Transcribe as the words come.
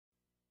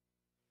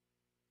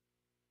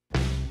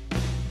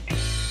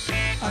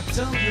I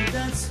told you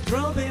that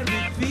strawberry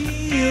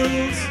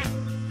fields,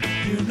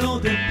 you know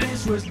the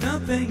place where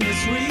nothing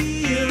is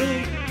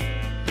real.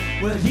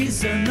 Well,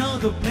 here's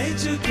another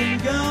place you can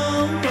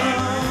go,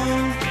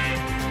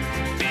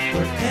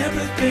 where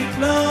everything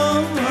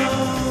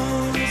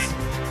flows.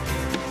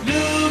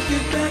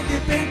 Looking back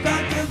at the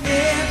back of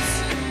hips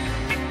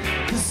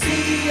to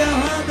see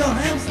how the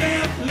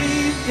hamster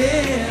live,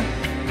 yeah.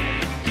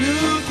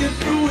 Looking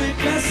through a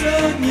glass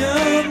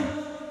onion.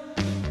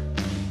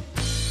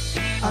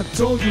 I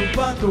told you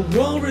about the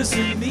walrus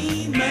and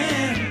me,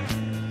 man.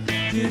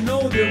 You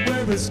know that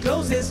we're as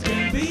close as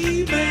can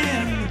be,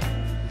 man.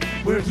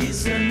 Where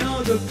he's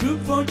another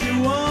group for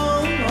you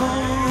all.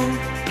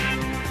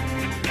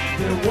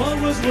 The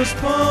walrus was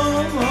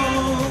Paul,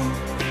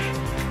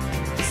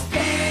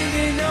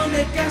 standing on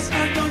the gas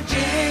iron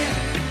chair,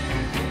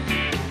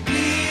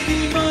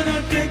 bleeding on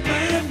a trick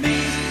by me,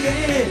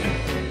 yeah.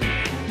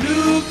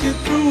 Looking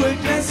through a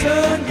glass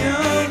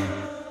onion.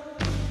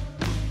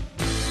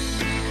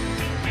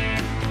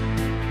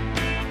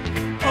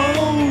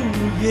 Oh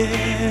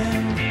yeah.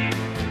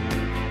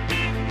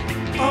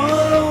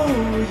 Oh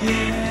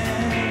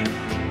yeah.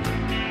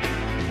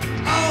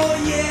 Oh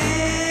yeah.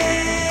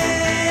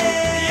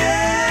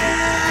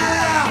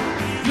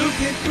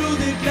 Looking through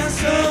the glass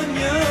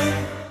onion.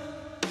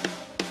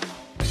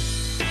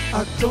 I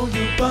told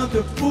you about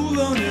the fool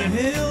on the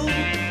hill.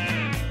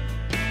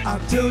 I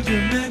told you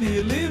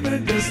many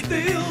living there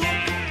still.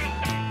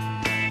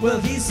 Well,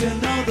 he's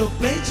another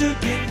place you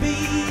can be.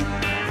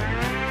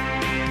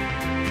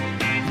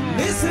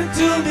 Listen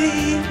to me.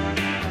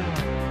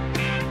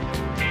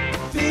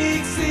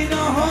 Fixing a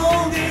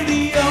hole in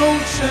the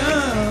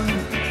ocean,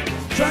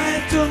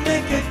 trying to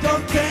make a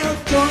cocktail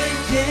joint,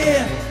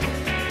 yeah.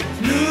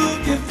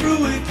 Looking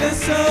through a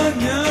glass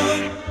onion.